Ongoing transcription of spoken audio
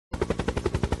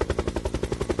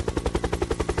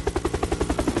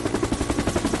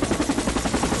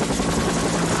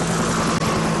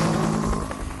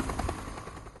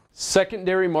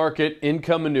Secondary market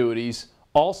income annuities,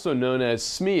 also known as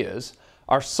SMIAs,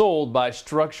 are sold by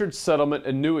structured settlement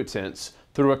annuitants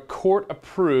through a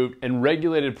court-approved and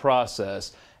regulated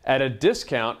process at a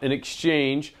discount in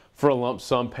exchange for a lump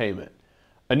sum payment.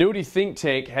 Annuity Think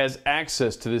Tank has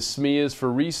access to the SMIAs for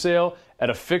resale at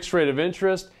a fixed rate of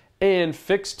interest and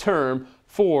fixed term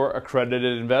for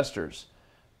accredited investors.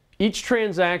 Each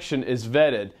transaction is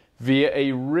vetted via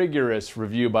a rigorous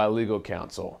review by legal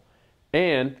counsel.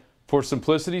 And for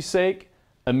simplicity's sake,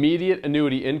 immediate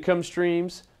annuity income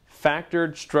streams,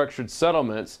 factored structured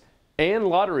settlements, and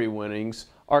lottery winnings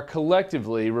are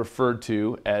collectively referred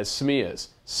to as SMIAs,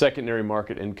 Secondary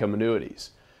Market Income Annuities.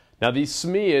 Now, these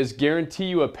SMIAs guarantee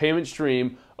you a payment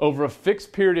stream over a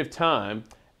fixed period of time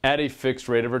at a fixed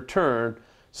rate of return,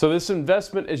 so this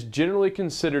investment is generally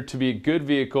considered to be a good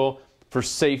vehicle for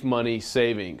safe money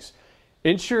savings.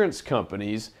 Insurance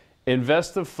companies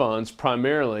invest the funds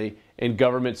primarily in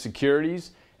government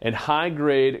securities and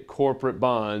high-grade corporate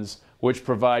bonds, which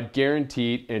provide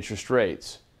guaranteed interest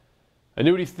rates.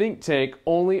 Annuity Think Tank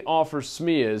only offers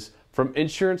SMIAs from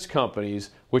insurance companies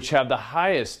which have the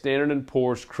highest Standard &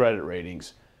 Poor's credit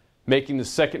ratings, making the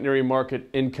secondary market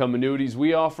income annuities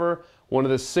we offer one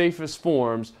of the safest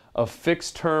forms of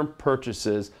fixed-term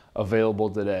purchases available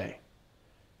today.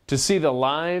 To see the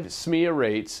live SMIA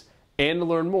rates and to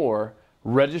learn more,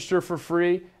 register for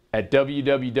free at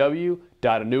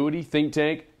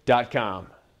www.annuitythinktank.com.